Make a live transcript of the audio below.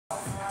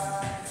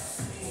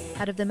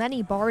Out of the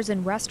many bars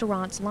and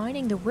restaurants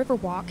lining the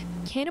Riverwalk,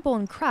 Cannibal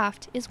and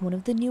Craft is one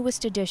of the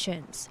newest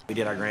additions. We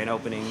did our grand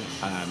opening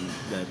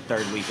the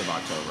third week of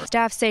October.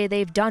 Staff say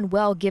they've done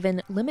well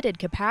given limited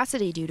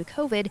capacity due to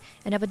COVID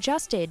and have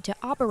adjusted to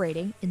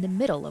operating in the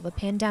middle of a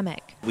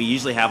pandemic. We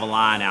usually have a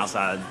line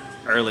outside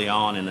early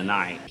on in the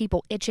night.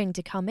 People itching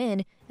to come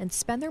in and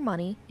spend their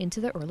money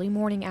into the early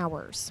morning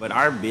hours. But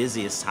our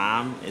busiest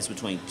time is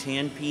between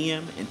 10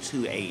 p.m. and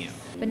 2 a.m.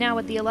 But now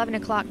at the 11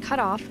 o'clock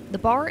cutoff, the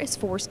bar is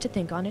forced to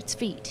think on its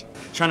feet.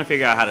 Trying to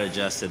figure out how to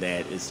adjust to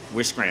that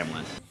we're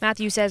scrambling.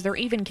 Matthew says they're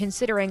even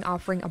considering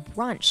offering a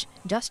brunch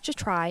just to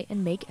try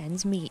and make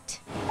ends meet.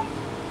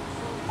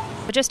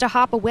 But just a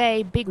hop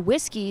away, Big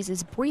Whiskey's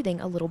is breathing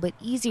a little bit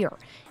easier.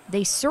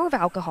 They serve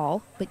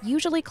alcohol, but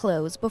usually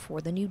close before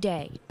the new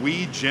day.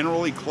 We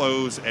generally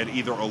close at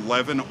either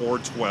 11 or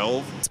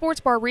 12.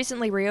 Sports Bar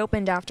recently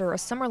reopened after a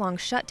summer-long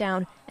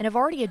shutdown and have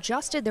already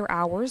adjusted their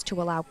hours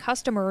to allow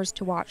customers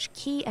to watch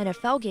key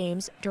NFL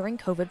games during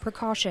COVID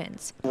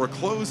precautions. We're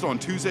closed on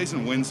Tuesdays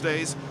and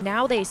Wednesdays.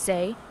 Now they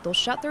say they'll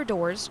shut their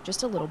doors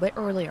just a little bit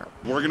earlier.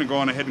 We're going to go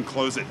on ahead and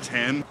close at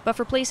 10. But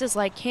for places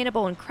like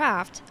Cannibal and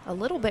Craft, a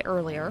little bit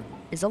earlier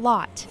is a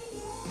lot.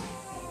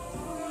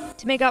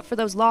 To make up for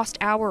those lost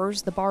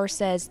hours, the bar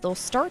says they'll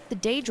start the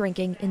day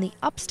drinking in the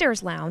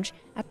upstairs lounge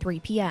at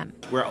 3 p.m.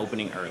 We're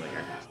opening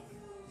earlier.